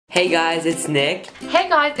Hey guys, it's Nick. Hey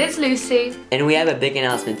guys, it's Lucy. And we have a big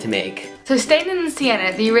announcement to make. So Stain and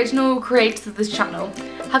Sienna, the original creators of this channel,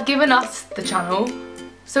 have given us the channel,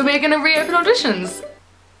 so we're gonna reopen auditions.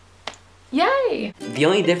 Yay! The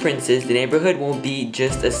only difference is the neighborhood won't be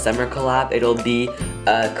just a summer collab, it'll be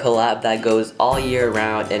a collab that goes all year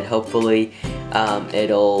round and hopefully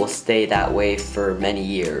it'll stay that way for many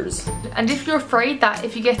years. And if you're afraid that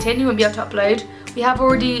if you get in you won't be able to upload, we have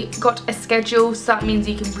already got a schedule, so that means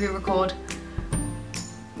you can pre-record,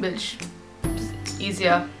 which is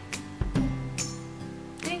easier.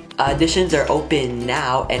 Auditions are open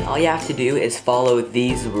now and all you have to do is follow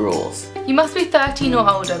these rules. You must be 13 or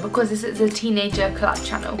older because this is a teenager collab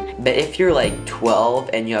channel. But if you're like 12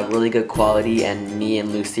 and you have really good quality and me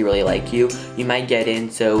and Lucy really like you, you might get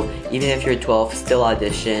in, so even if you're 12, still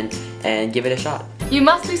audition and give it a shot. You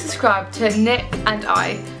must be subscribed to Nick and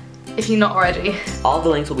I, if you're not already. All the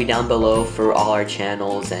links will be down below for all our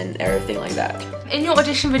channels and everything like that. In your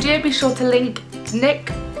audition video, be sure to link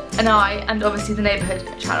Nick and I, and obviously the neighborhood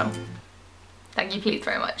channel. Thank you, please,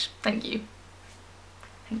 very much. Thank you.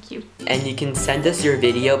 Thank you. And you can send us your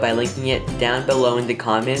video by linking it down below in the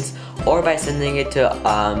comments or by sending it to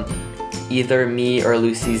either me or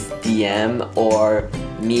Lucy's DM or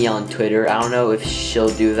me on Twitter. I don't know if she'll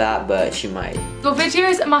do that, but she might. Your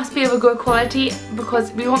videos must be of a good quality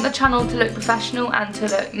because we want the channel to look professional and to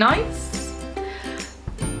look nice.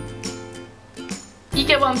 You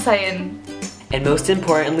get what I'm saying? And most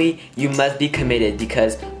importantly, you must be committed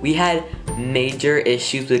because we had major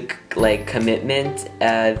issues with like commitment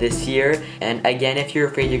this year. And again, if you're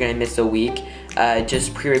afraid you're gonna miss a week,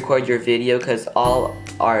 just pre-record your video because all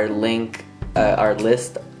our list of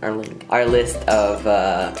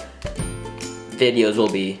videos will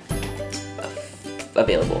be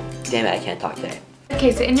available. Damn it, I can't talk today.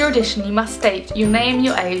 Okay, so in your audition you must state your name,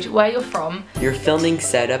 your age, where you're from. Your filming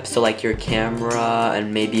setup, so like your camera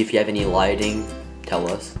and maybe if you have any lighting, tell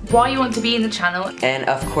us. Why you want to be in the channel. And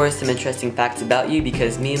of course some interesting facts about you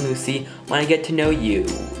because me and Lucy want to get to know you.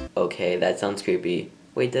 Okay, that sounds creepy.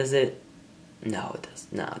 Wait, does it? No, it does.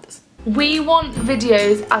 No, it doesn't. We want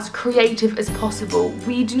videos as creative as possible.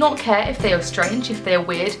 We do not care if they are strange, if they are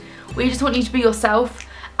weird. We just want you to be yourself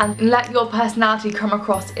and let your personality come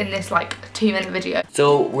across in this like 2-minute video.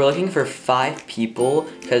 So we're looking for 5 people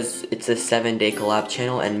because it's a 7-day collab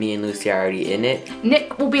channel and me and Lucy are already in it.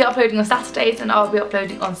 Nick will be uploading on Saturdays and I'll be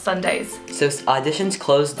uploading on Sundays. So auditions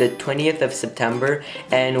close the 20th of September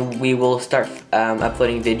and we will start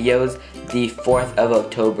uploading videos the 4th of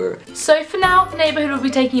October. So for now, the neighborhood will be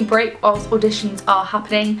taking a break whilst auditions are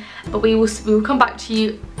happening, but we will come back to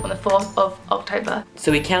you on the 4th of October.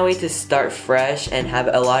 So we can't wait to start fresh and have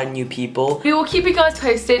a lot of new people. We will keep you guys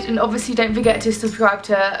posted, and obviously don't forget to subscribe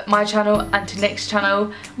to my channel and to Nick's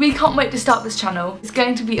channel. We can't wait to start this channel. It's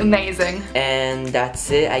going to be amazing. And that's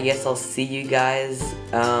it. I guess I'll see you guys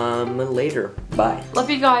later. Bye. Love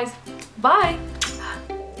you guys. Bye.